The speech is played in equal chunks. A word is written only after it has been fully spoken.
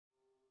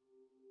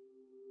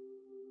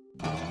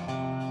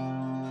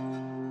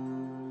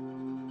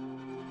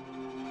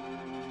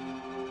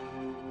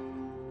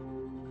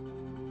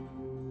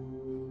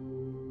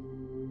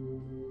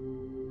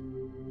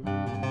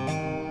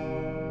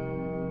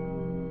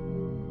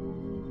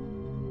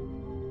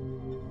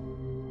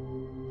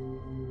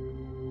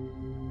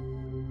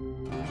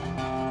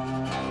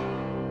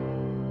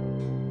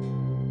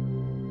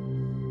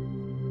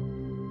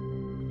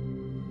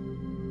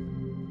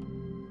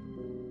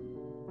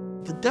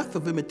death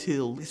of Emmett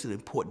Till is an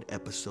important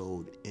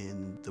episode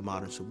in the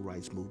modern civil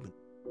rights movement.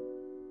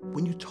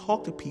 When you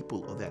talk to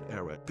people of that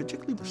era,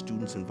 particularly the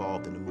students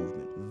involved in the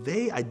movement,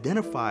 they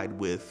identified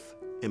with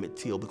Emmett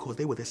Till because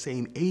they were the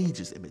same age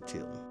as Emmett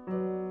Till.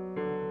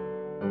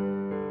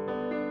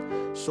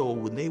 So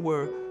when they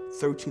were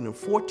 13 and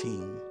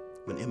 14,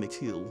 when Emmett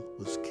Till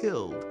was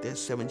killed, they're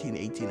 17,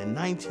 18, and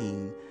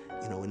 19,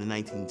 in the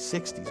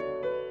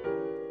 1960s.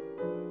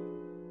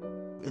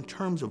 In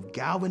terms of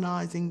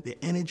galvanizing their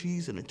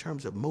energies and in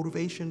terms of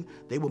motivation,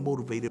 they were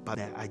motivated by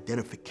that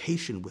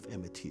identification with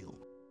Emmett Till.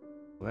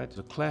 That's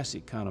a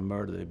classic kind of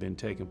murder that had been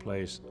taking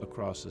place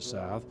across the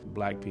South.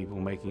 Black people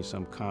making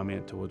some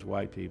comment towards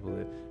white people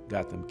that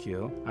got them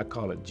killed. I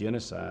call it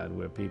genocide,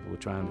 where people were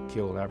trying to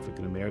kill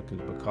African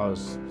Americans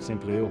because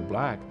simply they were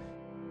black.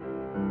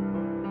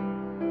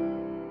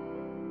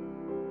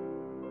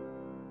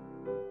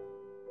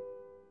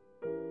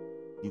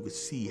 You could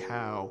see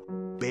how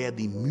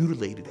badly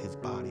mutilated his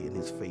body and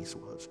his face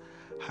was,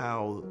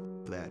 how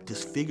that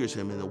disfigures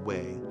him in a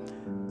way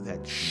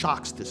that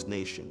shocks this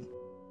nation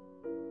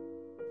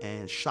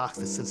and shocks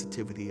the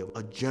sensitivity of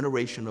a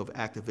generation of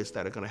activists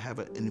that are going to have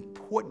an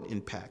important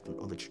impact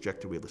on the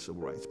trajectory of the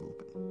civil rights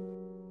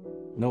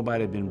movement.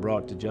 Nobody had been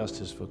brought to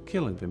justice for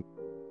killing them,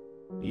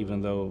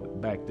 even though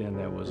back then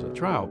there was a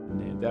trial.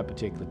 And at that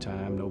particular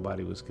time,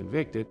 nobody was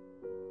convicted.